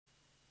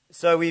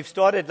So we've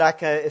started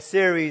like a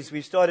series.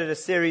 We've started a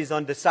series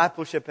on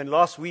discipleship. And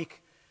last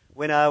week,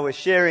 when I was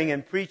sharing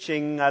and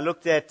preaching, I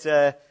looked at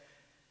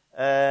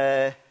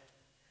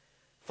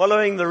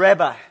following the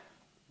rabbi,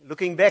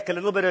 looking back a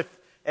little bit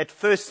at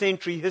first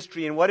century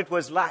history and what it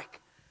was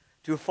like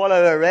to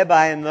follow a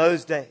rabbi in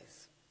those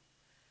days.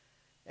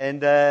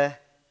 And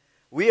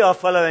we are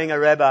following a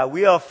rabbi.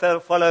 We are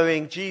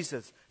following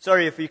Jesus.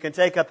 Sorry, if you can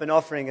take up an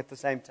offering at the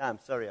same time.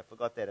 Sorry, I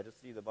forgot that. I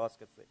just see the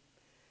baskets there.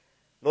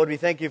 Lord, we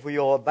thank you for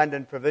your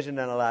abundant provision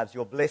in our lives,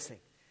 your blessing.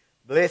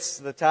 Bless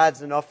the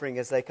tithes and offering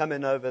as they come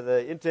in over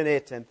the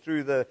internet and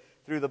through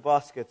the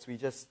baskets. We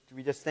just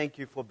thank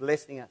you for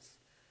blessing us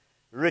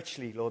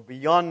richly, Lord,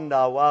 beyond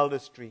our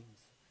wildest dreams.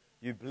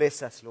 You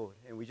bless us, Lord,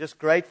 and we're just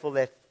grateful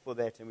for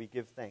that, and we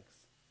give thanks.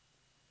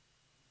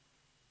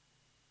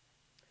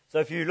 So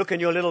if you look in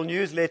your little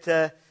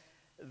newsletter,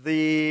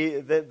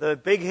 the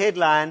big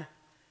headline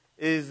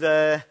is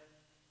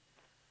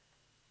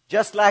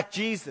just like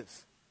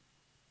Jesus.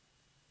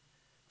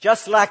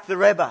 Just like the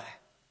rabbi.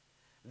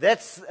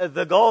 That's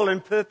the goal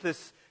and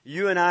purpose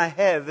you and I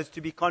have, is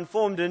to be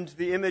conformed into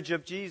the image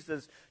of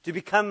Jesus, to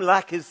become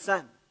like His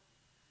Son,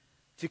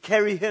 to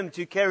carry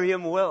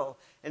Him well.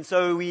 And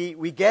so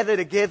we gather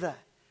together,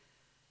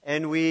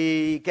 and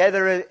we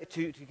gather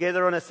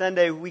together on a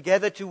Sunday. We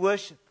gather to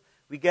worship.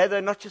 We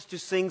gather not just to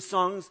sing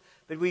songs,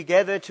 but we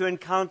gather to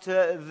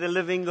encounter the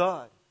living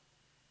God.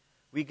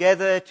 We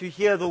gather to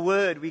hear the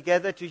Word. We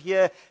gather to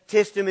hear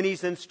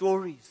testimonies and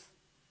stories.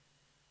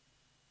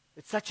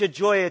 It's such a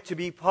joy to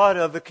be part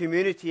of a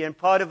community and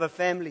part of a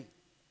family.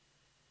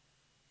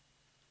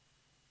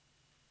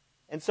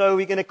 And so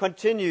we're going to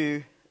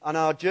continue on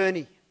our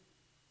journey.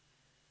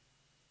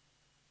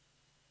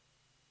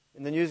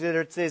 In the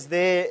newsletter it says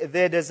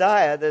their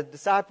desire, the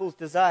disciples'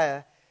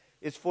 desire,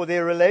 is for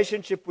their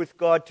relationship with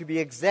God to be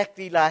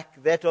exactly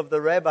like that of the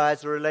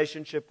rabbi's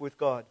relationship with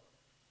God.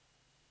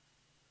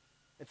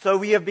 And so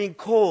we have been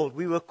called,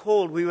 we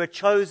were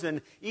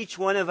chosen. Each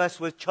one of us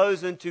was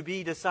chosen to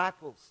be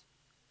disciples.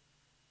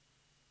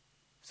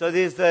 So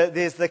there's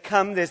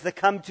the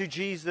come to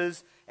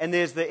Jesus, and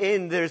there's the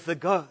end, there's the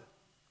go.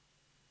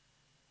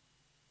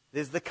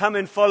 There's the come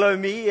and follow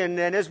me, and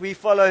as we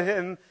follow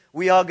Him,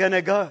 we are going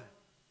to go.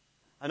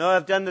 I know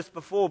I've done this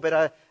before,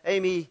 but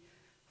Amy,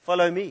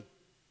 follow me.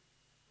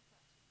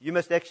 You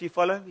must actually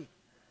follow me.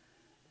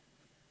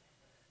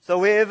 So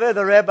wherever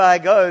the rabbi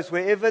goes,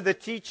 wherever the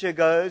teacher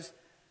goes,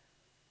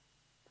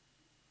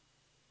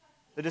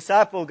 the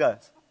disciple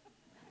goes.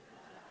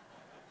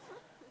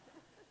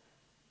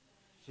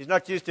 She's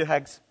not used to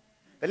hugs.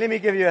 But let me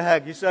give you a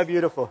hug. You're so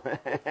beautiful.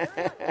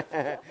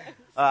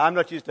 I'm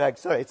not used to hugs.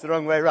 Sorry, it's the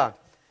wrong way around.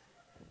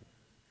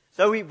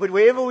 But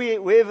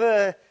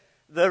wherever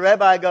the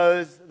rabbi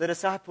goes, the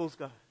disciples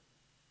go.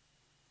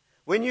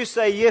 When you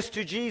say yes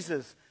to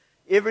Jesus,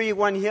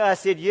 everyone here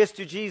said yes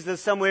to Jesus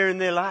somewhere in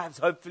their lives,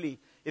 hopefully.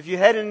 If you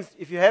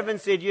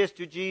haven't said yes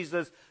to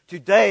Jesus,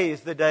 today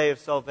is the day of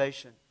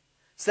salvation.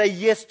 Say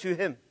yes to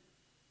Him.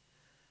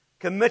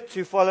 Commit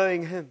to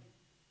following Him.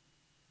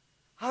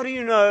 How do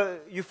you know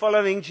you're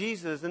following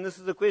Jesus? And this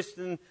is a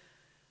question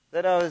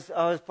that I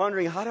was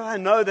pondering. How do I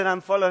know that I'm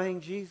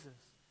following Jesus?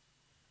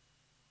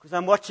 Because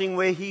I'm watching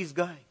where He's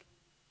going.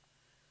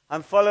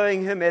 I'm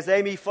following Him as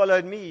Amy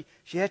followed me.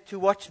 She had to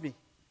watch me.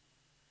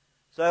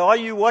 So are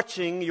you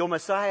watching your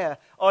Messiah?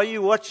 Are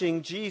you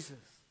watching Jesus?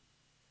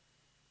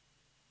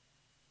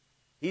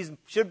 He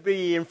should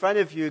be in front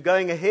of you,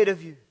 going ahead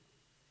of you.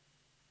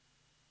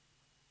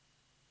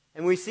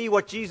 And we see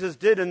what Jesus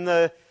did in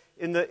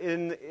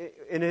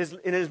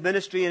his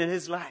ministry and in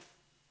His life.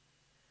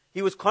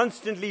 He was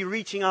constantly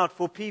reaching out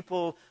for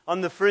people on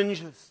the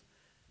fringes.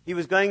 He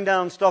was going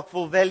down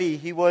Stockville Valley.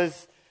 He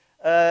was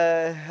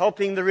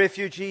helping the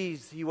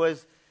refugees. He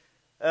was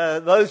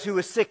those who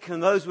were sick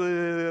and those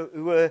who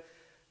were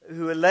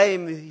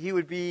lame. He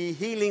would be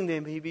healing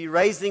them. He'd be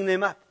raising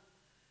them up.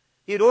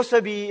 He'd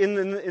also be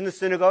in the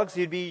synagogues.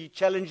 He'd be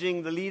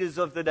challenging the leaders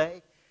of the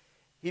day.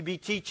 He'd be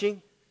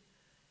teaching.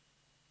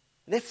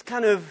 And that's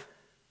kind of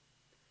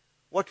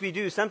what we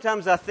do.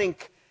 Sometimes I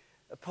think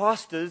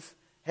pastors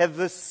have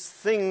this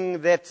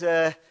thing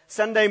that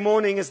Sunday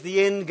morning is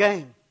the end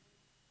game.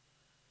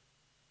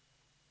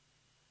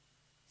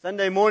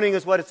 Sunday morning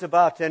is what it's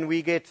about, and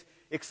we get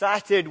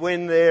excited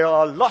when there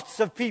are lots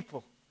of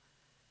people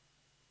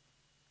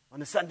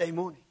on a Sunday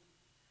morning.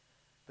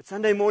 But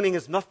Sunday morning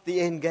is not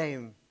the end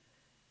game.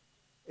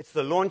 It's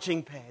the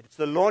launching pad. It's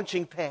the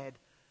launching pad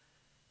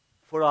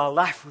for our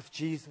life with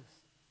Jesus,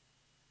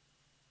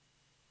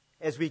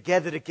 as we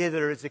gather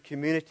together as a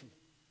community.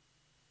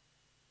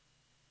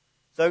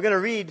 So we're going to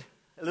read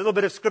a little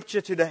bit of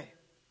Scripture today.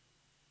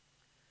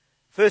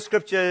 First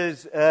Scripture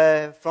is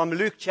from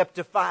Luke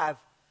chapter 5,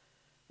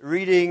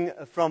 reading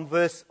from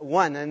verse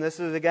 1. And this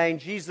is again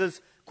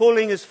Jesus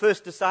calling His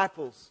first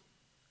disciples.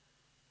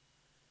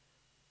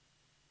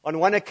 On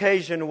one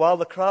occasion, while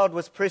the crowd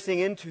was pressing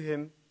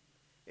in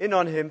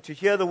on Him to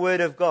hear the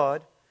word of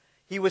God,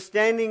 He was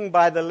standing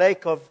by the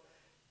lake of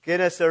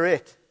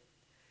Gennesaret.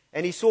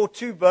 And He saw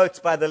two boats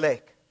by the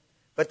lake,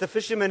 but the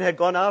fishermen had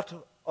gone out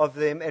of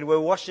them and were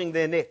washing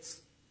their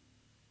nets.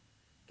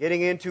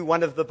 Getting into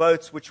one of the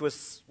boats, which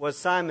was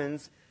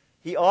Simon's,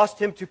 he asked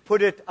him to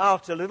put it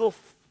out a little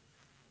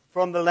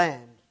from the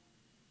land.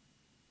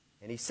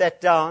 And he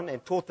sat down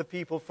and taught the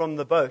people from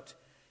the boat.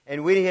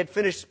 And when he had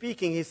finished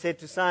speaking, he said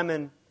to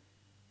Simon,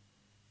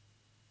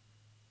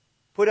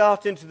 "Put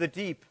out into the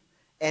deep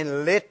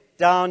and let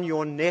down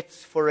your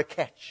nets for a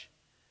catch."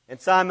 And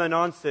Simon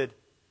answered,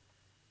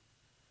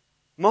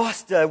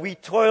 "Master, we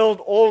toiled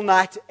all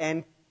night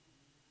and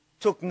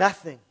took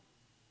nothing.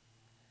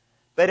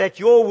 But at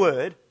your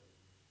word,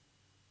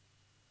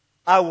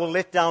 I will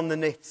let down the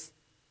nets."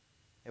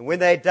 And when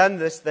they had done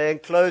this, they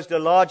enclosed a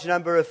large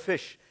number of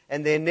fish,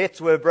 and their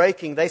nets were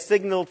breaking. They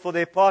signaled for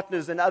their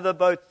partners in other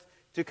boats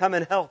to come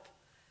and help.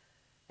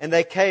 And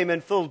they came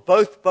and filled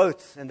both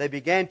boats, and they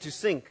began to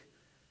sink.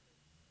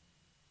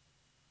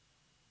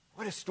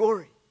 What a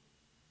story.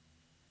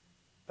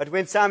 But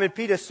when Simon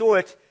Peter saw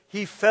it,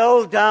 he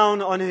fell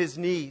down on his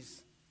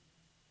knees,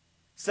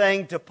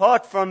 saying,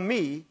 "Depart from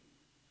me,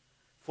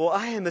 for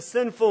I am a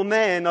sinful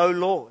man, O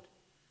Lord."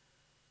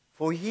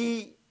 For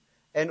he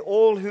and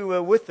all who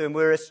were with him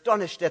were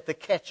astonished at the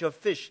catch of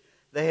fish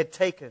they had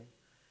taken.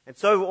 And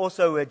so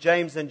also were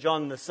James and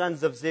John, the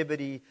sons of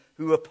Zebedee,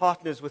 who were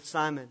partners with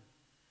Simon.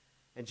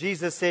 And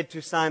Jesus said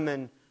to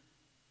Simon,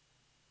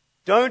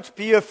 "Don't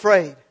be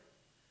afraid.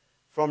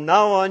 From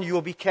now on you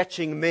will be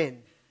catching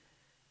men."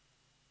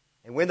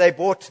 And when they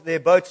brought their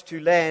boats to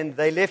land,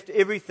 they left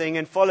everything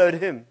and followed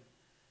him.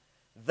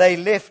 They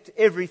left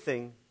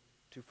everything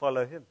to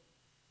follow him.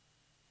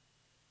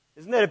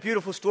 Isn't that a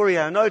beautiful story?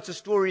 I know it's a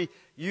story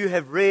you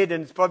have read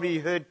and probably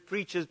heard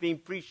preachers being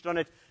preached on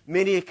it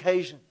many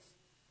occasions.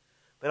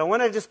 But I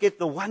want to just get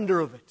the wonder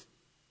of it.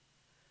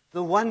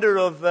 The wonder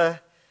of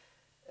the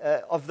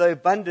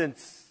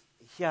abundance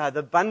here, the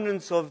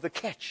abundance of the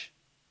catch.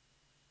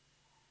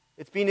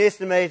 It's been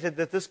estimated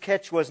that this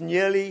catch was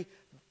nearly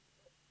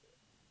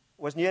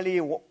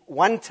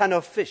 1 ton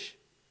of fish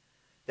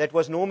that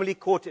was normally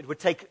caught. It would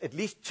take at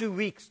least 2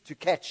 weeks to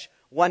catch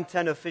 1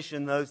 ton of fish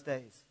in those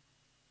days.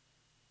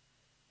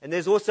 And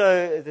there's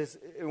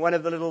one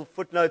of the little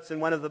footnotes in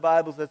one of the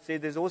Bibles that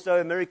said there's also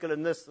a miracle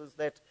in this, is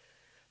that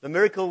the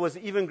miracle was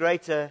even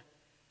greater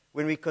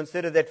when we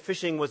consider that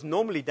fishing was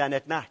normally done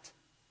at night.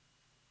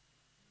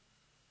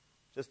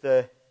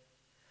 But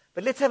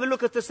let's have a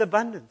look at this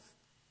abundance.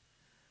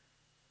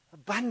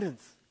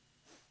 Abundance.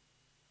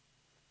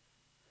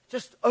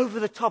 Just over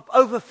the top,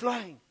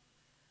 overflowing.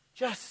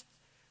 Just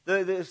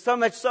so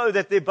much so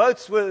that their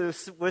boats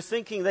were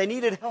sinking. They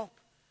needed help.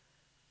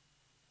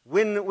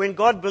 When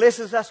God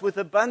blesses us with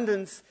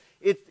abundance,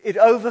 it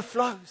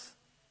overflows.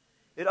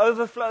 It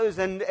overflows,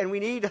 and we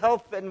need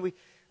help. And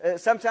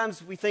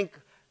sometimes we think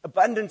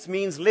abundance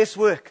means less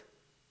work.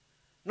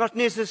 Not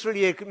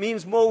necessarily. It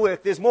means more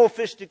work. There's more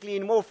fish to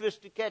clean, more fish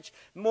to catch,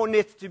 more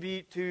nets to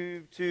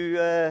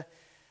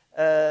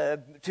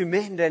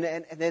mend,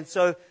 and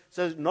so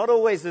not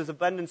always there's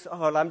abundance. Oh,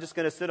 well, I'm just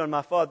going to sit on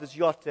my father's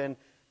yacht and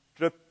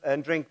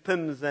drink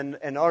Pims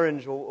and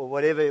orange or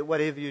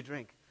whatever you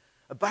drink.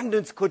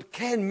 Abundance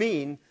can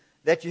mean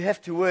that you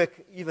have to work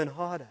even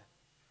harder.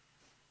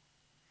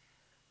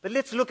 But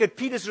let's look at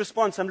Peter's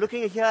response. I'm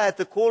looking here at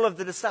the call of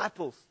the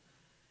disciples,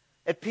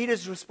 at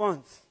Peter's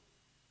response.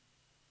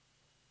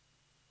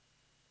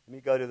 Let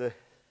me go to the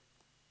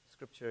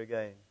scripture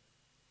again.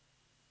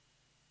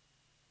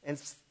 And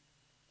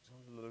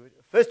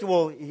first of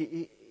all,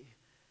 his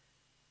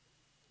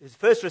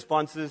first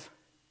response is,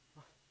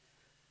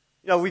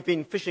 we've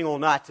been fishing all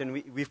night and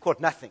we've caught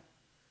nothing.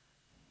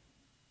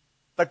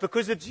 But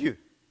because it's you,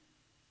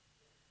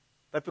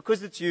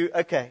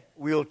 okay,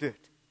 we'll do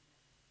it.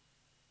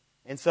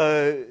 And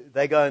so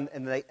they go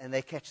and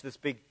they catch this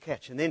big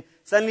catch. And then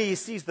suddenly he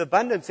sees the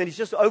abundance and he's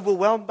just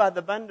overwhelmed by the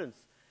abundance.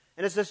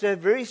 And it's just a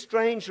very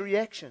strange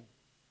reaction.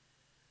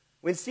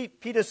 When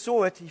Peter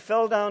saw it, he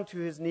fell down to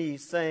his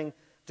knees, saying,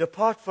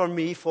 "Depart from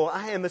me, for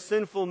I am a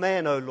sinful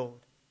man, O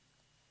Lord."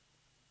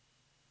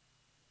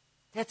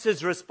 That's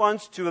his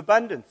response to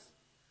abundance.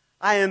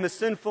 I am a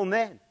sinful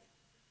man.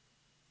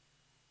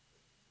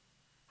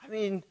 I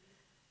mean,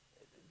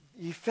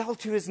 he fell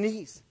to his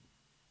knees.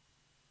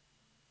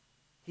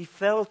 He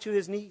fell to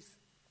his knees.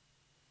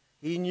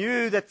 He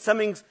knew that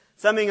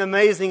something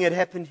amazing had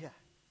happened here.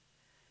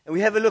 And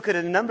we have a look at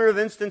a number of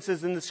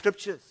instances in the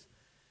scriptures.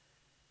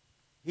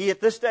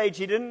 At this stage,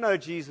 he didn't know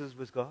Jesus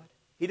was God.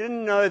 He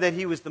didn't know that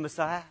he was the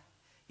Messiah.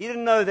 He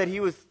didn't know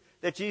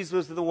that Jesus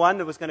was the one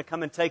that was going to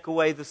come and take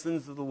away the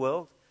sins of the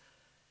world.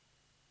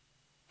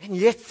 And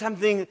yet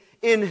something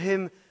in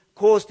him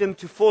caused him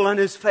to fall on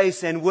his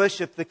face and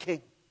worship the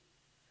King.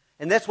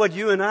 And that's what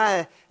you and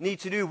I need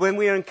to do when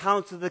we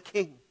encounter the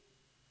King.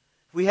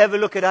 If we have a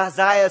look at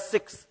Isaiah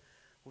 6,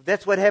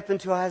 that's what happened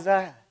to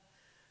Isaiah.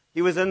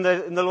 He was in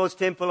the Lord's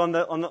temple on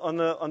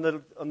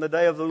the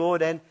day of the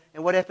Lord, and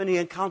what happened? He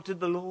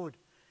encountered the Lord,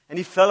 and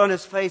he fell on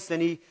his face,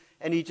 and he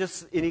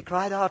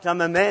cried out,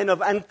 "I'm a man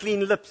of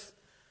unclean lips."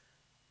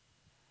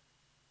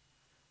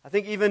 I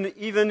think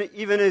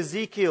even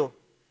Ezekiel.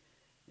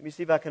 Let me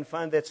see if I can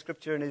find that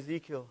scripture in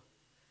Ezekiel.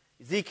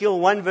 Ezekiel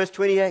 1 verse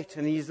 28,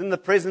 and he's in the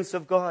presence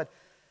of God.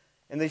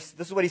 And this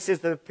is what he says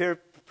the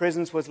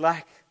presence was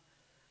like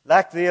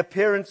the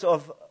appearance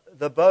of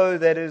the bow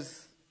that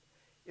is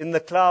in the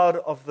cloud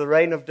of the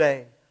rain of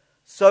day.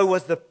 So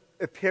was the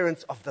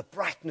appearance of the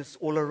brightness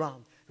all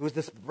around. There was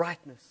this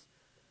brightness.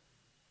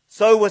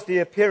 So was the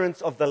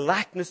appearance of the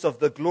likeness of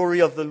the glory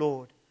of the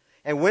Lord.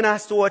 And when I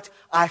saw it,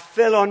 I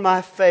fell on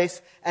my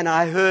face, and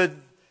I heard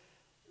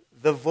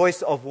the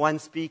voice of one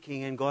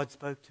speaking, and God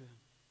spoke to him.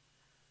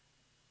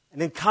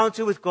 An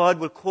encounter with God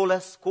will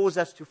cause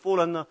us to fall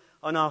on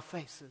our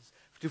faces,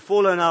 to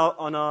fall on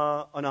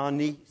our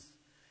knees.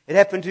 It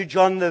happened to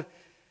John,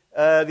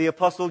 the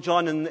Apostle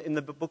John, in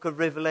the book of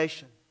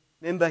Revelation.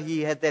 Remember,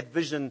 he had that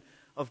vision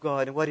of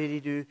God, and what did he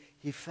do?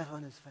 He fell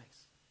on his face.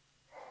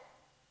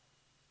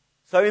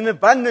 So in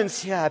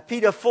abundance here,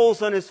 Peter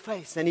falls on his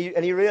face, and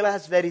he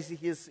realized that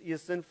he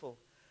is sinful.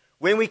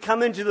 When we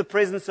come into the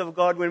presence of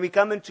God, when we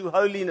come into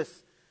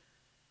holiness,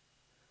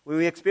 when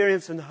we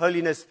experience in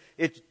holiness,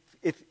 it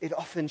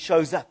often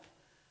shows up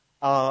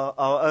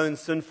our own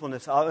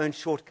sinfulness, our own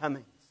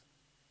shortcomings.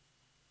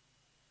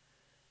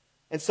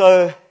 And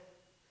so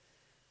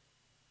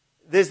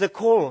there's a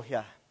call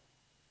here.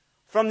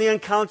 From the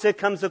encounter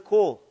comes a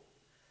call.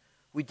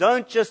 We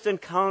don't just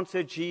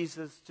encounter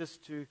Jesus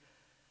just to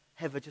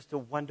have just a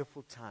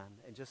wonderful time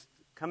and just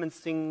come and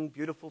sing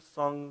beautiful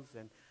songs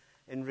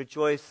and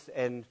rejoice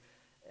and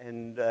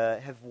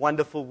have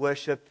wonderful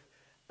worship.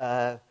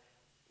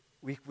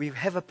 We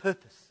have a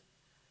purpose.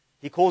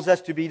 He calls us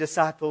to be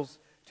disciples,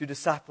 to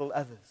disciple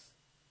others.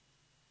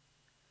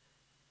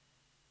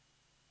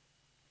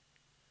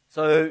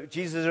 So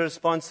Jesus'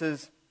 response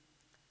is,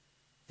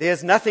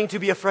 there's nothing to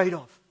be afraid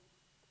of.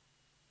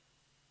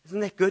 Isn't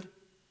that good?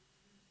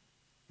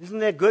 Isn't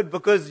that good?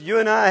 Because you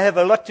and I have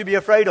a lot to be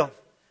afraid of.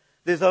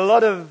 There's a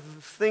lot of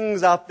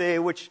things out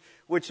there which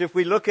if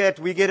we look at,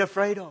 we get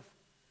afraid of.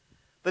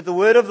 But the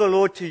word of the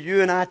Lord to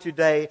you and I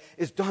today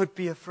is, don't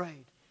be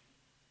afraid.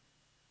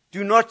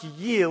 Do not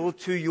yield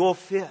to your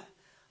fear.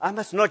 I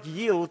must not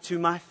yield to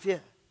my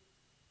fear.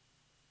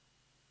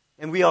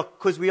 And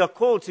because we are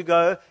called to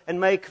go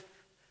and make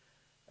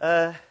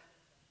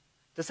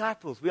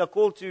disciples. We are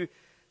called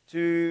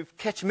to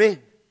catch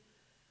men.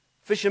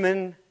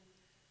 Fishermen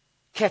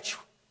catch.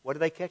 What do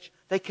they catch?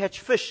 They catch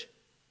fish.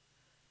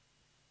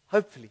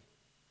 Hopefully.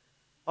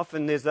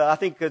 Often I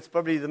think it's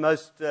probably the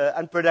most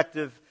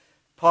unproductive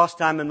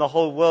pastime in the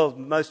whole world.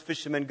 Most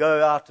fishermen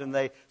go out and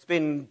they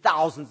spend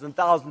thousands and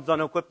thousands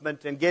on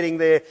equipment and getting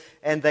there,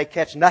 and they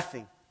catch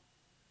nothing.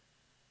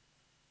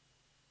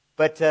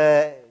 But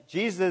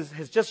Jesus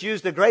has just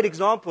used a great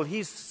example.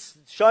 He's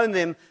shown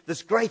them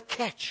this great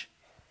catch.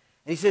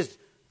 And he says,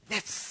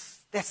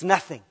 that's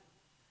nothing.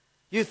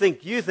 You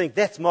think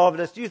that's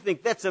marvelous. You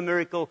think that's a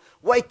miracle.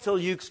 Wait till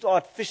you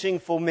start fishing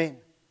for men.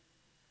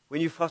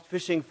 When you start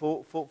fishing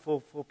for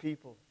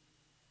people.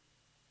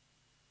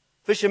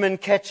 Fishermen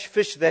catch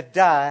fish that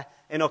die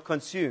and are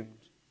consumed.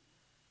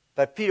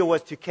 But Peter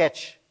was to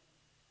catch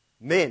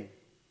men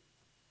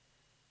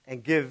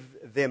and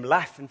give them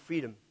life and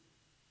freedom.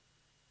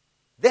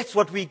 That's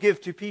what we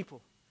give to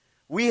people.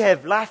 We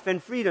have life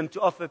and freedom to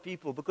offer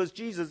people because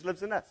Jesus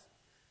lives in us.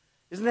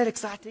 Isn't that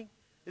exciting?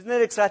 Isn't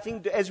that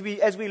exciting? As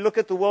we look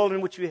at the world in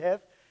which we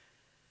have,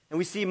 and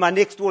we see my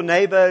next door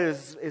neighbor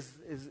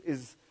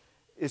is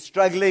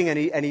struggling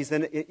and he's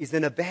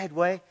in a bad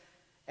way,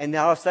 and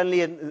now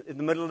suddenly in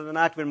the middle of the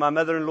night when my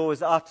mother-in-law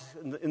is out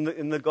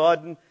in the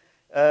garden,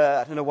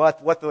 I don't know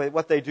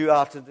what they do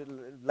out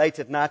late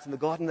at night in the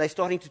garden, they're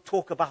starting to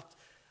talk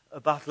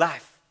about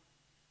life.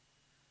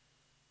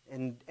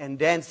 And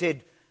Dan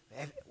said,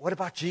 what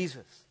about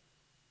Jesus?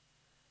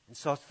 And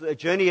so the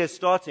journey is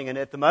starting, and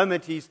at the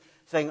moment he's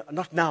saying,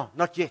 not now,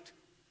 not yet.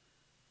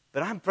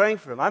 But I'm praying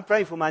for him. I'm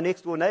praying for my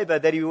next door neighbor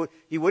that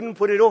he wouldn't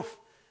put it off,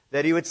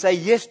 that he would say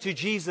yes to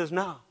Jesus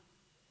now.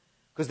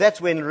 Because that's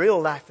when real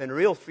life and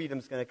real freedom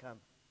is going to come.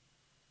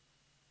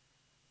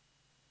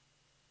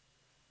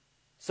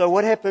 So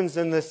what happens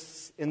in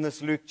this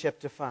Luke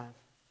chapter 5?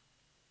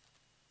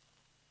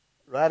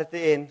 Right at the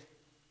end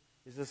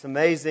is this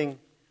amazing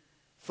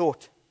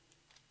thought.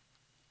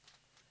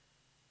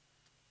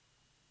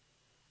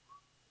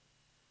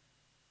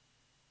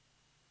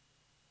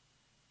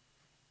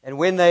 And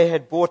when they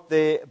had brought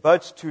their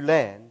boats to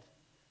land,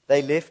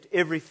 they left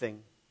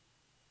everything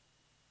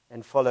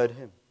and followed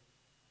him.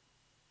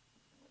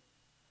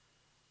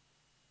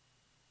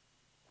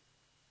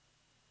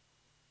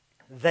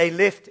 They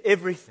left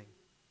everything.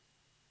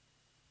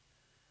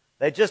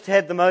 They just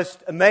had the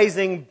most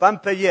amazing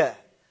bumper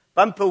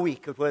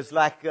week. It was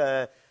like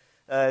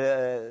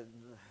the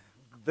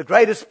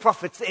greatest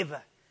profits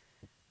ever.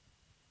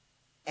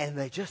 And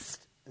they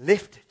just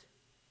left it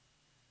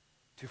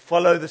to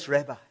follow this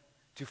rabbi,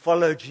 to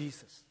follow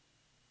Jesus.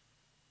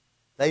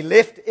 They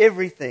left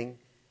everything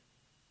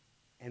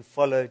and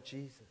followed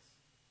Jesus.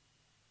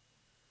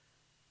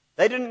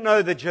 They didn't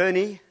know the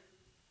journey.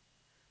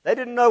 They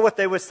didn't know what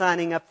they were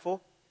signing up for.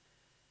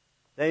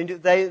 They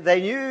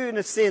knew in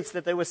a sense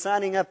that they were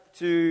signing up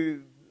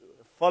to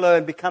follow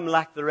and become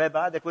like the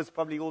rabbi. That was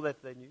probably all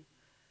that they knew.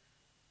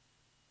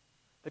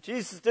 But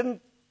Jesus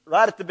didn't,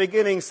 right at the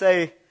beginning,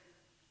 say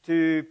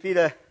to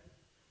Peter,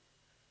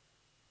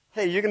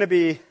 hey, you're going to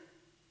be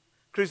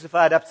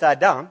crucified upside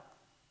down.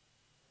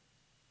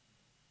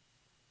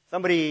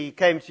 Somebody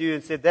came to you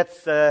and said,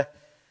 that's the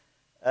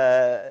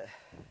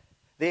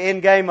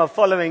end game of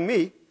following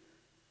me.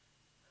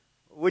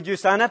 Would you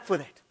sign up for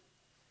that?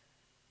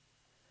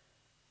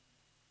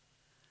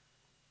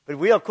 But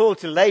we are called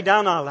to lay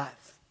down our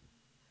lives.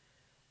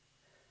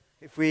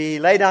 If we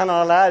lay down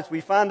our lives,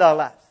 we find our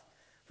lives.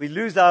 If we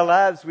lose our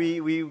lives,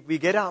 we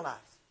get our lives.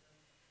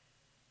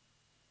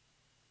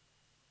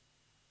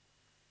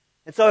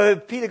 And so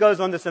Peter goes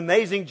on this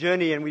amazing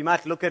journey, and we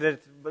might look at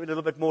it in a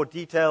little bit more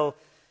detail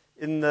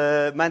in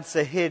the months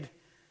ahead.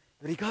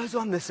 But he goes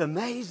on this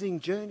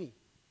amazing journey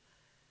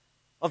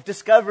of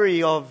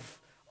discovery, of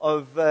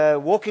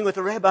walking with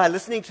the rabbi,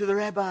 listening to the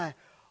rabbi,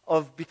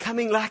 of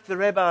becoming like the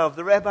rabbi, of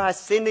the rabbi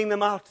sending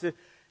them out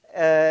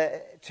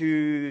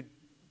to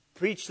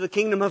preach the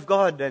kingdom of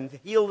God and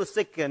heal the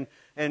sick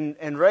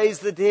and raise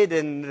the dead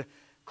and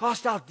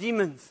cast out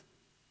demons.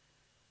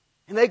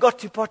 And they got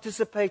to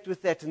participate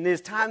with that. And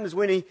there's times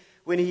when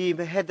he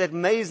had that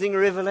amazing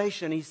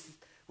revelation.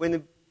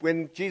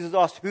 When Jesus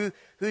asked, who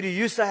do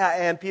you say I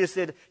am? Peter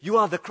said, you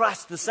are the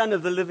Christ, the Son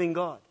of the living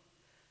God.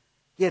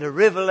 He had a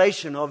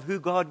revelation of who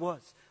God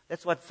was.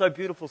 That's what's so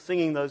beautiful,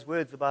 singing those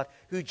words about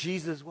who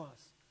Jesus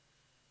was.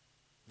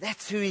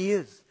 That's who He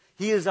is.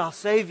 He is our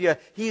Savior.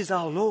 He is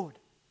our Lord.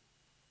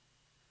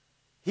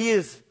 He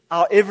is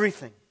our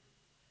everything.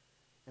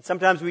 And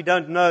sometimes we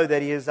don't know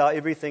that He is our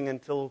everything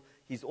until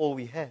He's all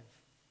we have.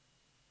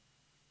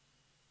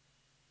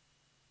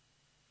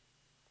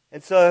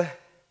 And so,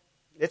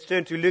 let's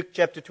turn to Luke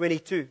chapter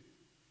 22.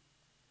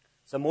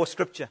 Some more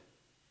scripture.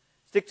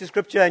 Stick to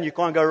scripture and you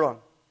can't go wrong.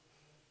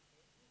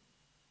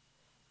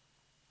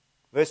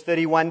 Verse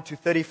 31 to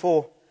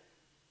 34.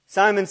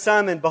 Simon,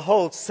 Simon,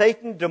 behold,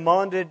 Satan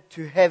demanded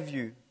to have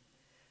you,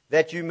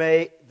 that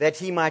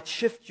he might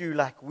shift you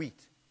like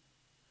wheat.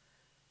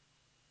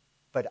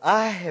 But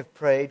I have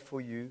prayed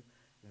for you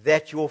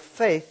that your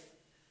faith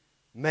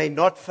may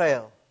not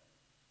fail.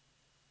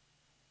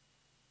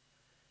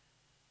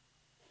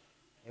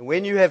 And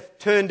when you have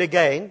turned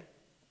again,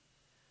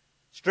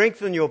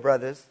 strengthen your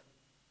brothers.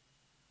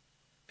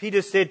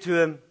 Peter said to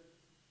him,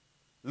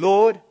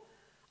 Lord,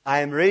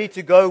 I am ready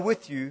to go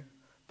with you,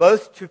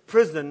 both to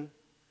prison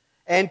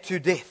and to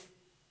death.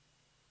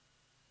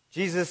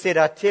 Jesus said,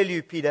 I tell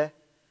you, Peter,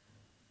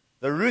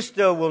 the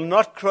rooster will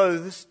not crow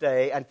this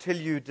day until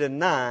you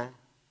deny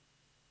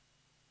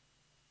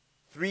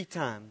 3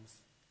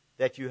 times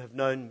that you have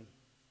known me.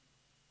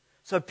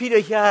 So Peter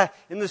here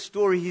in the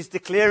story, he's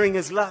declaring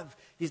his love.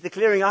 He's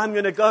declaring, I'm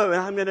going to go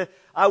and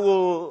I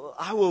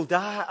will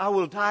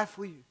die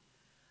for you.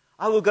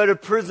 I will go to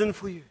prison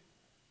for you.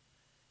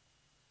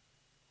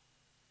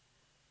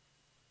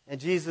 And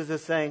Jesus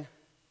is saying,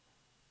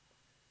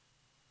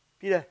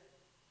 Peter,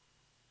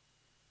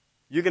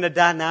 you're going to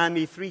deny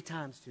me 3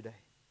 times today.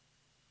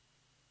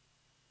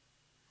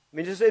 I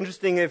mean, just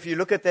interesting, if you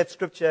look at that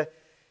scripture,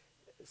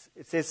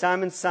 it says,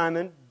 Simon,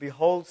 Simon,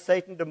 behold,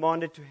 Satan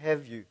demanded to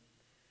have you,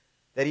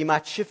 that he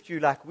might shift you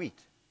like wheat.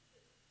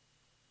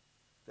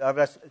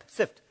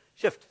 Sift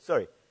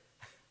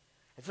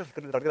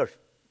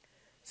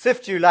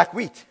you like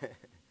wheat.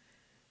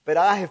 But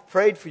I have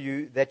prayed for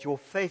you that your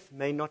faith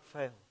may not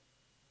fail.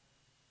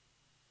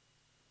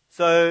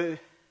 So,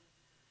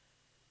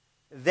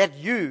 that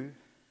you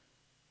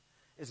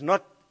is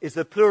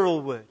a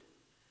plural word.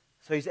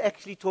 So he's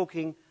actually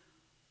talking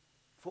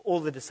for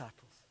all the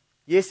disciples.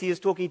 Yes, he is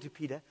talking to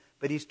Peter,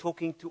 but he's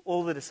talking to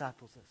all the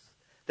disciples.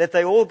 That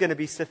they're all going to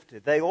be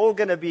sifted. They're all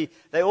going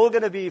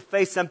to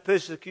face some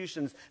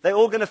persecutions. They're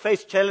all going to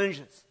face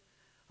challenges.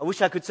 I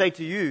wish I could say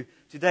to you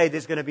today,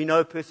 there's going to be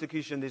no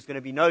persecution. There's going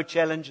to be no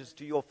challenges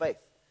to your faith.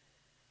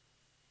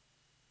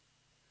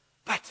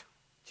 But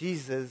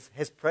Jesus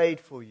has prayed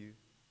for you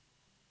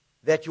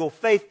that your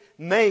faith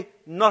may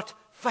not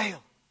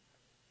fail.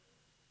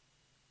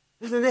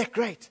 Isn't that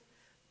great?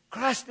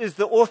 Christ is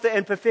the author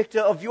and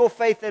perfecter of your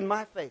faith and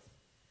my faith.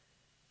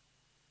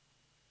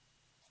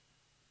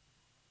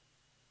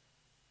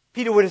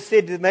 Peter would have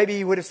said, maybe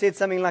he would have said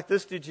something like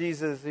this to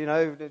Jesus,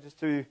 just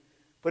to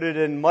put it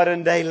in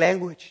modern day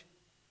language.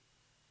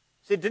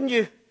 He said,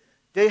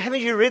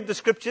 haven't you read the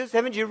scriptures?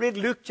 Haven't you read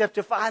Luke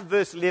chapter 5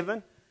 verse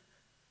 11?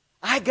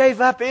 I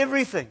gave up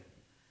everything.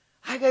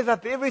 I gave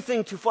up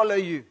everything to follow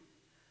you.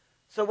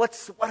 So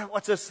what's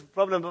this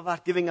problem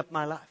about giving up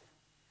my life?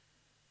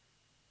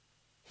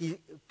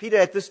 Peter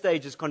at this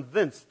stage is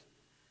convinced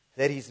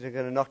that he's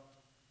not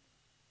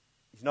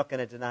going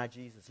to deny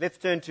Jesus. Let's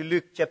turn to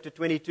Luke chapter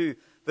 22,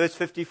 verse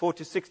 54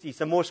 to 60.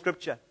 Some more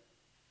scripture.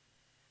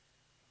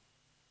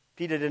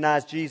 Peter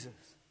denies Jesus.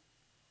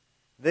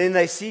 Then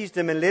they seized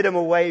him and led him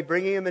away,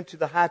 bringing him into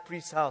the high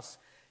priest's house.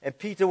 And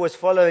Peter was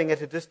following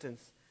at a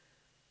distance.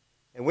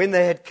 And when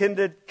they had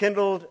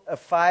kindled a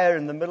fire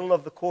in the middle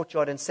of the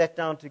courtyard and sat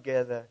down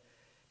together,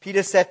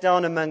 Peter sat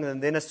down among them.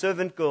 Then a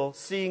servant girl,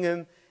 seeing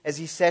him as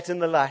he sat in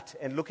the light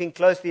and looking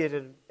closely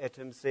at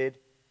him, said,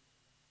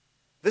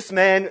 This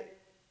man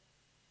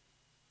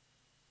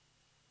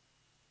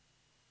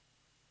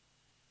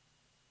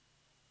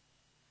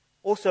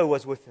also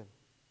was with him.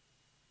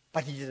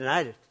 But he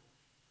denied it,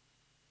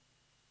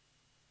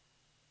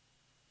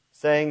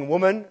 saying,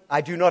 "Woman,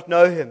 I do not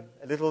know him."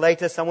 A little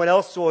later, someone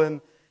else saw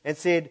him and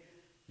said,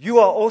 "You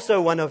are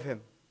also one of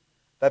him."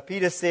 But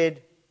Peter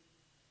said,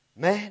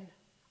 "Man,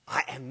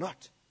 I am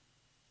not."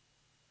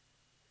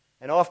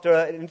 And after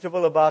an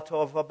interval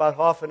of about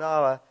half an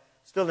hour,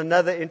 still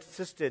another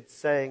insisted,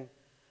 saying,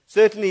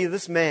 "Certainly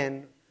this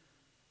man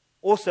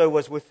also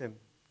was with him,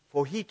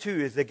 for he too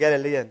is a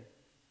Galilean."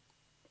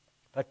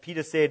 But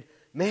Peter said,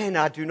 "Man,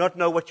 I do not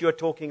know what you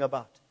are talking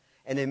about."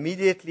 And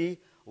immediately,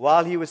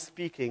 while he was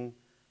speaking,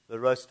 the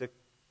rooster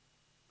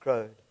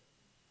crowed.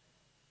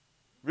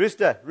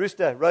 Rooster,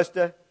 rooster,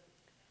 roaster,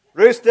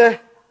 rooster.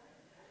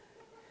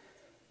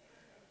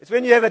 It's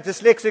when you have a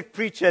dyslexic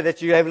preacher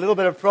that you have a little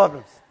bit of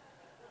problems.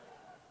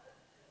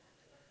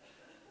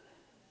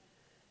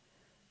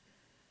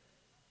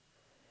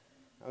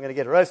 I'm going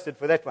to get roasted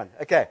for that one.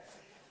 Okay.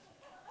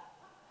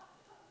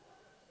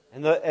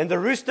 And the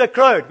rooster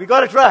crowed. We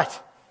got it right.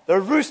 The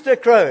rooster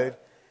crowed.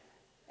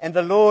 And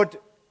the Lord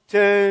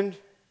turned.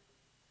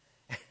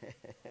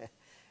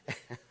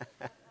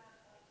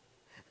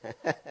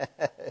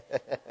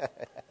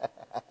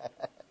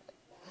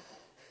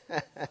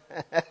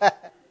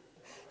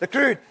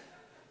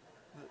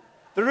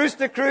 The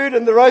rooster crowed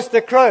and the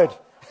roaster crowed.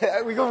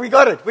 We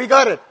got it.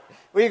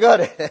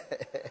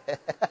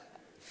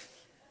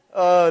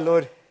 Oh,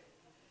 Lord.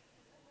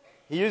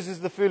 He uses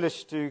the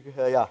foolish to,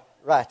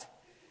 right.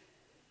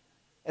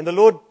 And the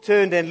Lord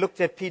turned and looked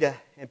at Peter.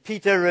 And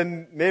Peter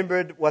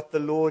remembered what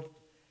the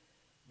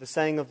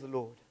saying of the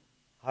Lord,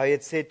 how he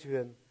had said to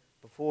him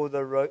before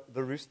the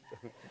rooster.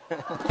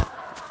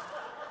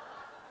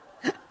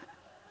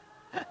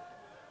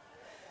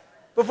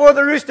 Before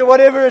the rooster,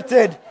 whatever it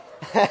did.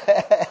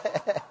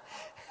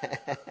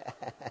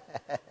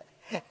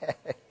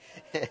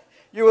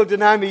 You will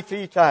deny me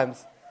 3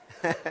 times.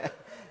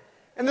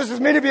 And this was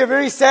meant to be a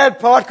very sad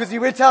part because he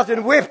went out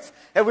and wept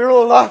and we were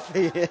all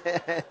laughing.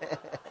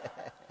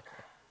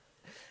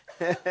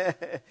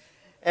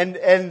 and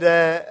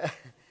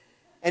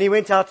he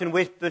went out and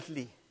wept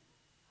bitterly.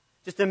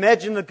 Just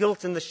imagine the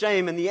guilt and the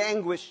shame and the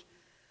anguish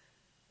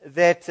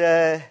that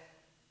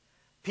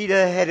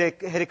Peter had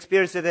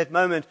experienced at that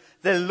moment.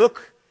 The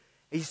look,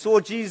 he saw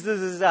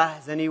Jesus'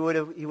 eyes and he would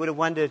have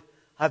wondered,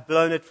 I've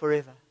blown it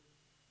forever.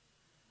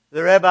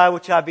 The rabbi,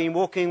 which I've been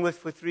walking with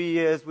for 3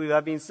 years,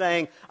 I've been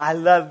saying, I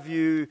love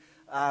you,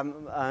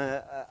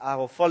 I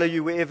will follow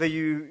you wherever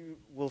you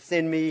will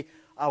send me,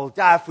 I will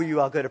die for you,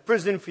 I'll go to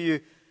prison for you.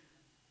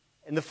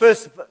 And the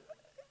first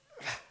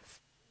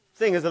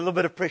thing is a little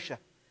bit of pressure.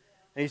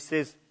 And he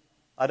says,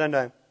 I don't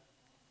know.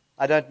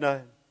 I don't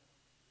know.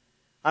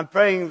 I'm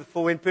praying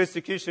for when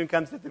persecution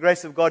comes that the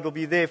grace of God will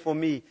be there for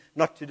me,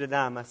 not to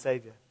deny my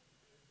Savior.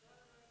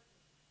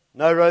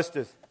 No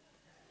roasters.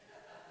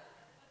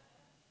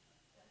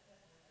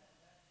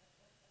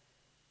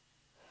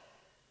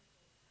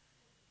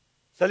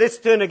 So let's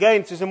turn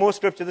again to some more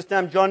scripture, this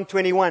time John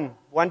 21,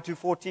 1 to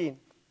 14.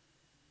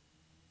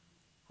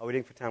 Are we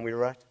waiting for time? We're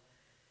right.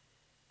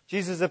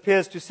 Jesus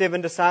appears to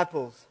 7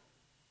 disciples.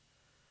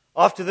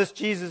 After this,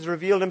 Jesus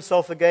revealed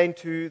himself again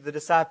to the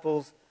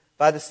disciples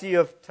by the Sea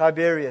of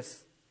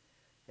Tiberias.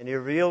 And he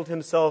revealed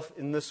himself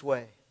in this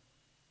way.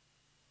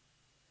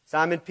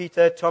 Simon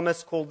Peter,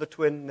 Thomas called the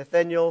twin,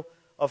 Nathanael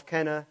of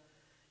Cana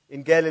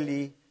in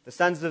Galilee, the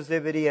sons of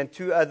Zebedee, and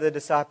 2 other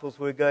disciples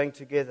were going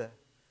together.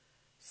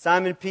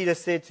 Simon Peter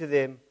said to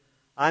them,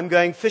 I'm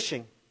going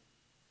fishing.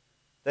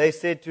 They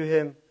said to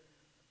him,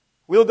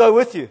 we'll go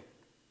with you.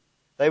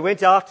 They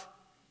went out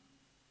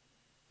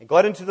and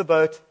got into the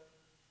boat.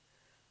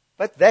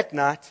 But that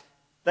night,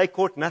 they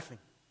caught nothing.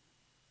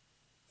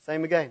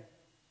 Same again.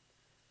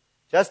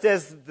 Just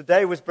as the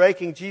day was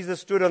breaking,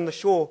 Jesus stood on the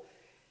shore.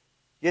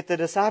 Yet the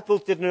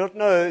disciples did not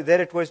know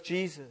that it was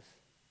Jesus.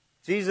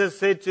 Jesus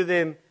said to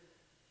them,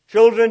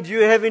 children, do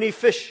you have any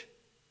fish?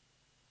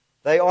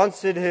 They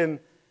answered him,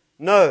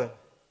 no.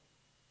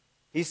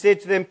 He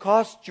said to them,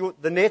 cast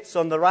the nets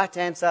on the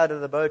right-hand side of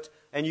the boat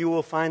and you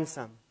will find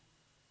some.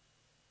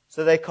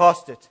 So they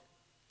cast it.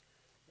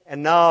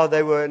 And now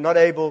they were not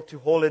able to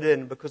haul it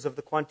in because of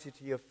the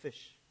quantity of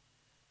fish.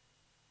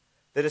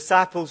 The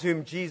disciples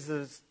whom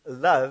Jesus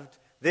loved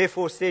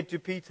therefore said to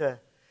Peter,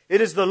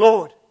 it is the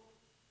Lord.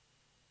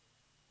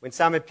 When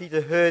Simon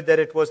Peter heard that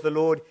it was the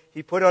Lord,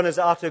 he put on his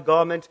outer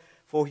garment,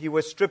 for he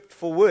was stripped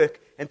for work,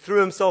 and threw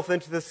himself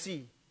into the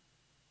sea.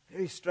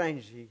 Very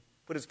strange. He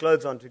put his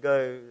clothes on to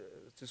go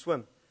to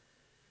swim.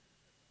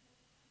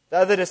 The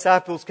other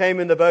disciples came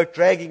in the boat,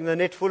 dragging the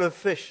net full of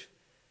fish.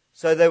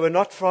 So they were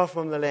not far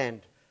from the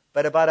land,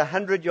 but about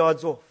 100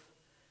 yards off.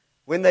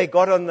 When they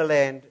got on the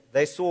land,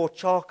 they saw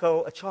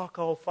a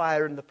charcoal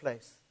fire in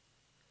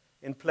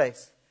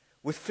place,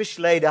 with fish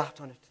laid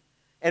out on it,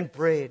 and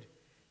bread.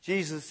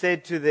 Jesus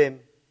said to them,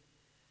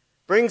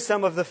 bring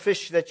some of the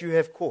fish that you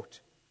have caught.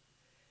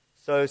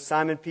 So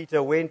Simon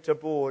Peter went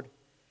aboard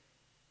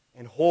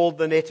and hauled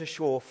the net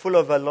ashore, full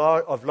of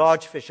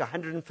large fish,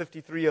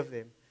 153 of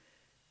them.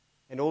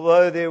 And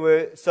although there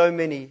were so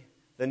many,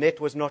 the net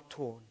was not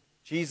torn.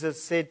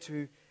 Jesus said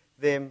to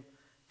them,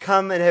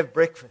 "Come and have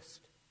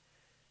breakfast."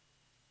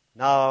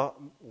 Now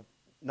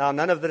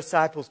none of the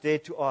disciples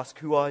dared to ask,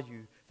 "Who are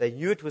you?" They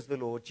knew it was the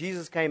Lord.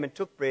 Jesus came and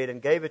took bread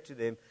and gave it to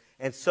them,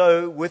 and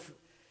so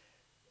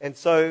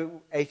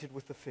ate it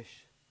with the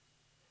fish.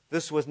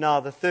 This was now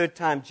the third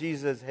time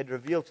Jesus had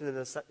revealed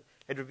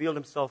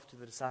himself to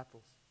the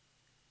disciples.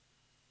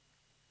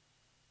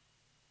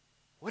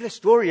 What a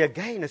story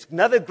again. It's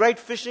another great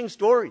fishing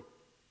story.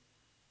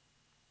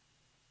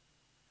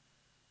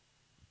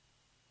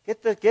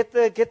 Get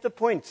the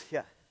point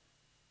here.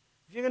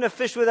 If you're going to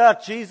fish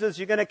without Jesus,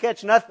 you're going to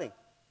catch nothing.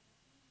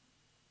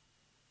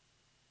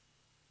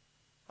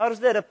 How does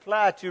that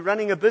apply to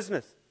running a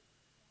business?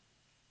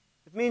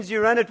 It means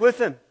you run it with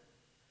Him.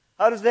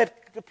 How does that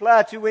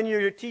apply to when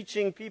you're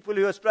teaching people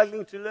who are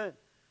struggling to learn?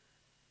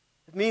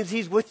 It means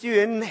He's with you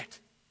in that.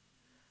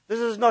 This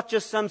is not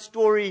just some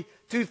story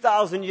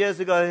 2,000 years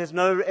ago that has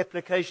no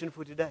application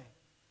for today.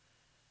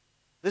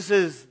 This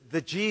is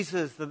the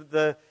Jesus,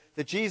 the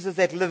Jesus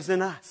that lives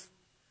in us.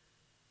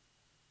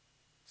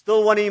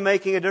 Still wanting,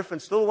 making a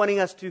difference. Still wanting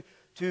us to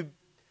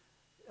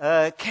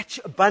catch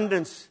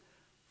abundance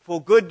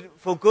for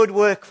good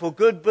work, for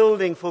good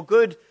building, for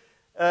good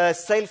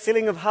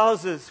selling of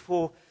houses,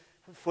 for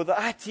the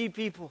IT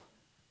people.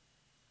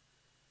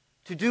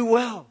 To do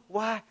well.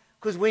 Why?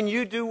 Because when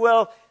you do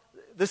well,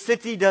 the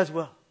city does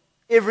well.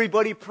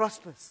 Everybody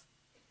prospers.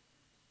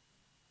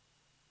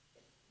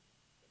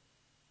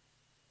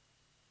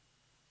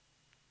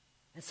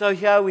 And so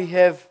here we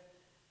have,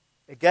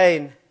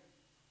 again,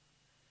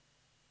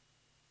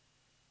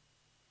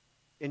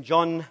 in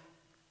John,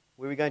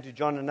 where we're going to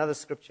John, another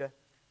scripture.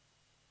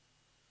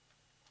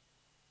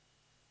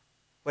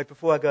 Wait,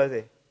 before I go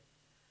there.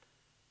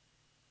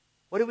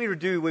 What do we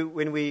do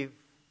when we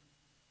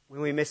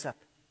mess up?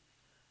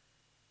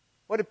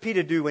 What did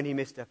Peter do when he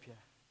messed up here?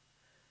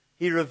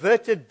 He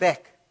reverted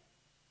back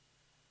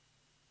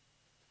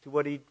to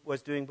what he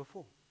was doing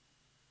before.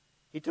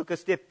 He took a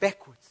step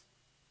backwards.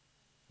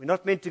 We're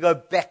not meant to go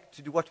back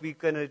to do what we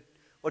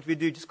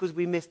do just because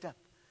we messed up.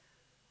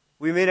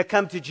 We're meant to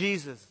come to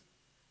Jesus.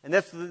 And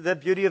that's the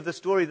beauty of the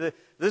story.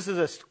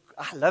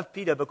 I love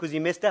Peter because he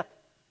messed up.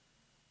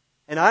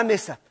 And I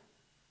mess up.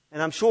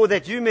 And I'm sure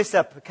that you mess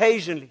up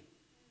occasionally.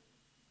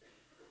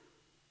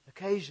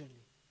 Occasionally.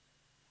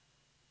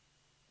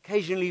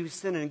 Occasionally we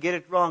sin and get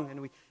it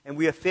wrong and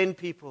we offend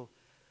people.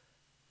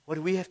 What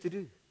do we have to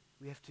do?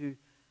 We have to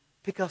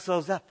pick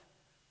ourselves up.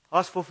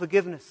 Ask for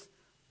forgiveness.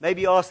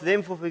 Maybe ask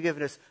them for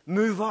forgiveness.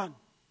 Move on.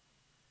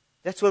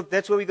 That's what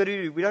we got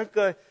to do. We don't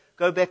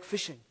go back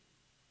fishing.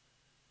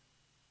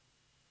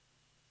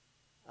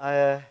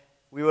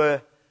 We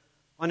were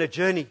on a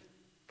journey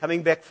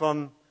coming back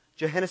from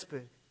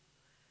Johannesburg.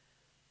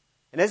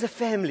 And as a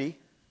family,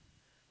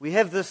 we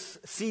have this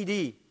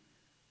CD.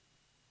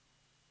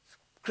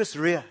 Chris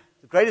Rea,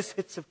 the greatest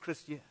hits of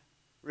Chris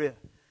Rea.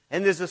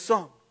 And there's a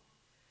song.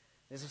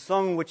 There's a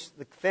song which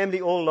the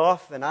family all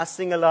laugh and I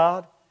sing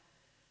aloud.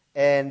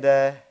 And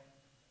I'm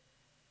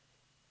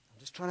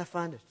just trying to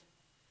find it.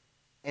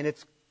 And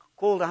it's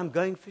called I'm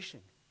Going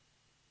Fishing.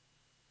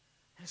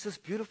 And it's this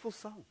beautiful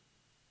song.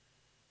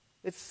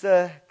 It's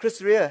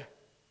Chris Rea.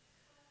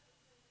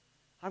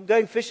 I'm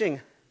going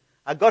fishing.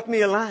 I got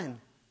me a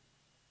line.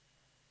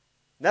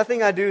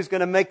 Nothing I do is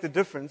going to make the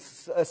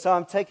difference. So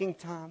I'm taking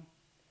time.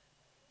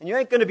 And you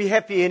ain't going to be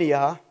happy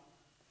anyhow.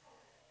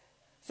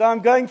 So I'm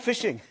going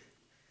fishing.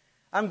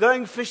 I'm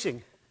going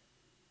fishing.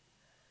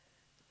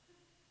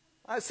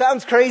 It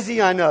sounds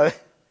crazy, I know.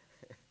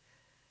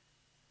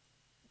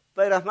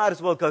 But I might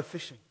as well go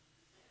fishing.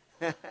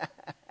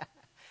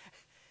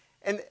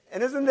 And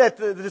isn't that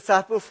the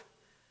disciples?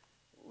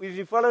 We've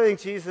been following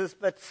Jesus,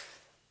 but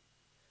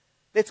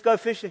let's go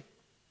fishing.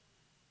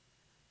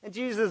 And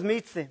Jesus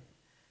meets them.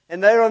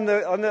 And they're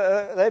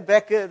they're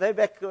back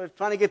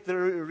trying to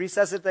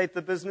resuscitate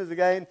the business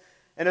again.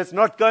 And it's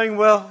not going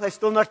well. They're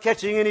still not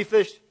catching any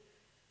fish.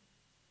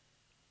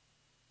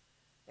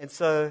 And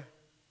so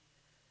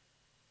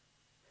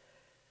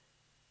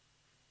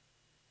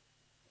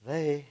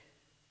they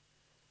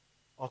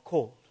are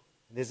called.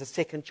 And there's a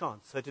second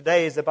chance. So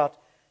today is about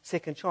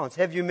second chance.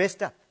 Have you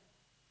messed up?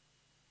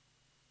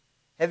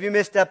 Have you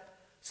messed up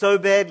so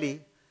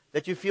badly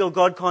that you feel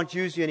God can't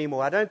use you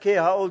anymore? I don't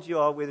care how old you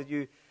are, whether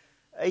you're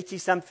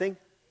 80-something,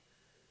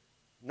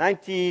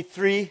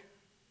 93.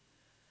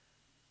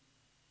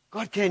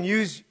 God can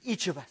use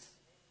each of us.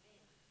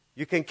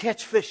 You can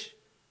catch fish.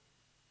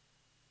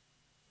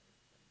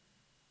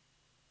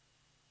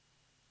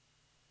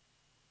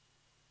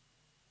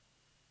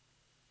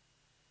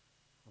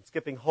 I'm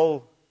skipping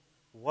whole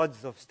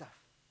wads of stuff.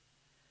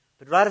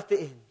 But right at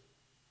the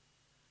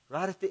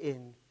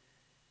end,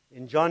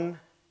 in John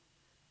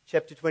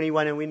chapter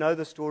 21, and we know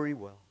the story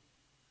well,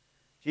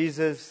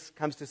 Jesus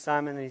comes to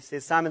Simon and he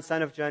says, Simon,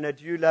 son of Jonah,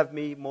 do you love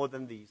me more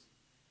than these?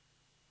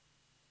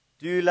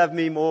 Do you love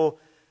me more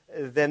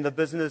than the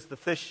business, the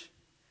fish?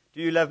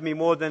 Do you love me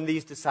more than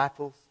these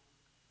disciples?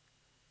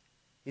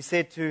 He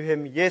said to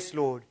him, yes,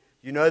 Lord,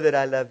 you know that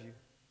I love you.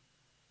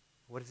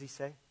 What does he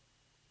say?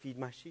 Feed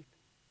my sheep.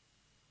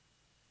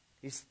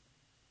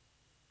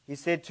 He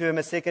said to him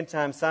a second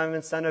time,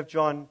 Simon, son of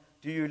John,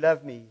 do you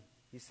love me?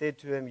 He said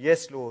to him,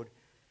 yes, Lord,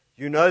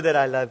 you know that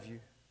I love you.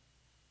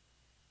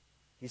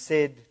 He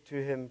said to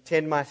him,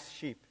 tend my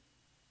sheep.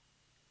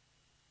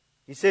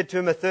 He said to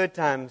him a third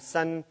time,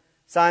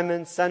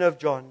 Simon, son of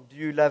John, do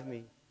you love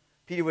me?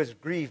 Peter was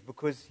grieved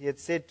because he had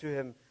said to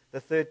him the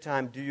third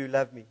time, do you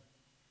love me?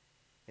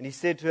 And he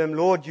said to him,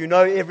 Lord, you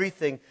know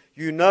everything.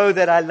 You know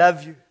that I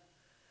love you.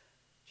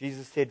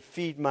 Jesus said,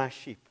 feed my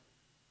sheep.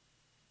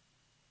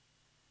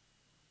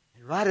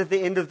 And right at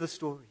the end of the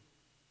story,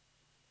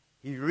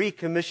 he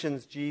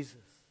recommissions Jesus.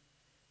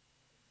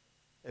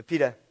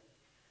 Peter,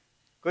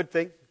 good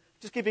thing.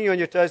 Just keeping you on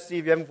your toes, see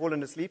if you haven't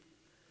fallen asleep.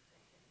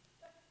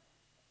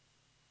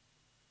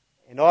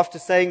 And after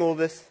saying all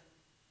this,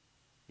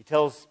 he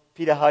tells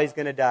Peter how he's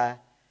going to die.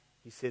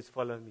 He says,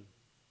 follow me.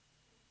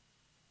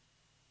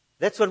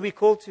 That's what we're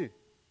called to.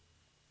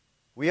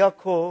 We are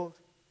called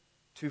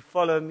to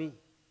follow me.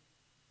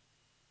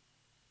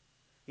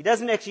 He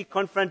doesn't actually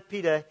confront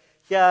Peter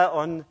here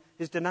on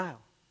his denial.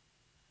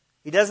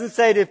 He doesn't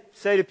say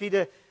to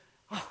Peter,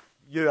 oh,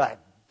 you're a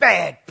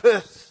bad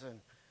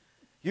person.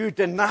 You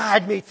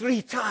denied me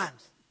 3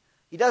 times.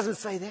 He doesn't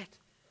say that.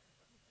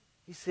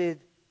 He said,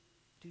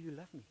 do you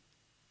love me?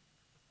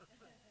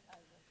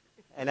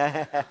 And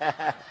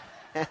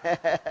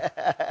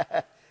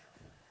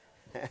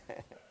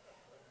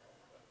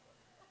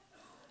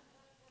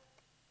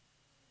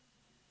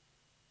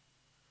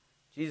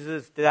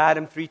Jesus denied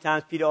him 3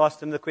 times. Peter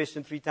asked him the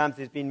question 3 times.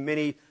 There's been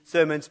many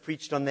sermons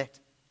preached on that.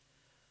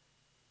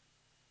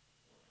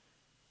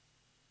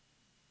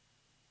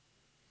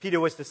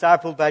 Peter was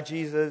discipled by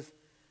Jesus,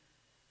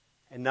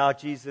 and now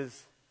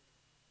Jesus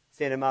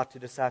sent him out to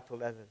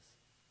disciple others.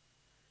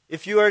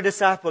 If you are a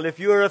disciple, if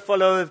you are a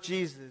follower of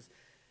Jesus,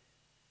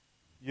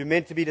 you're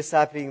meant to be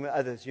discipling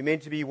others. You're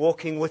meant to be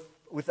walking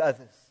with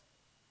others.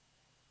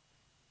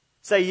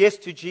 Say yes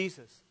to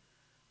Jesus.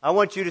 I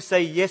want you to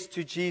say yes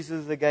to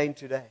Jesus again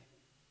today.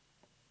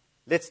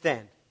 Let's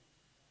stand.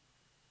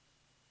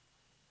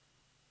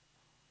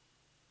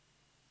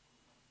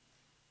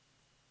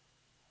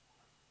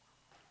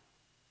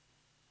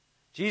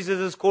 Jesus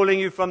is calling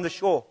you from the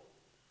shore.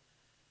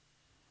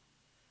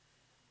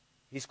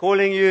 He's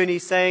calling you and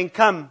He's saying,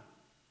 come.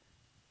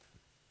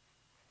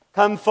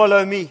 Come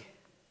follow me.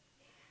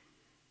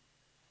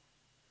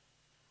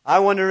 I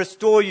want to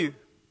restore you.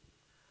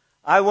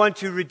 I want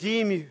to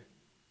redeem you.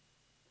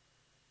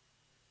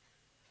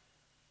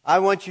 I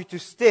want you to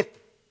step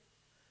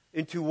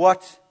into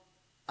what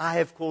I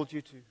have called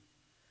you to.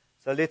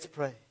 So let's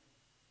pray.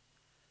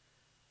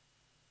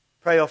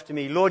 Pray after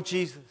me. Lord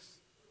Jesus,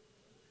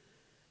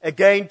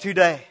 again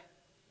today,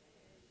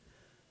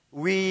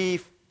 we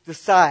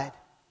decide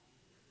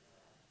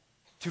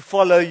to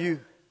follow you.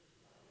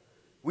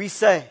 We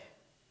say,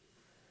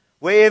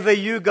 wherever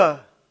you go,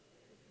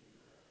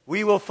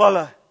 we will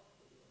follow.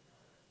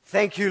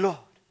 Thank you, Lord.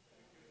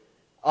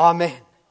 Amen.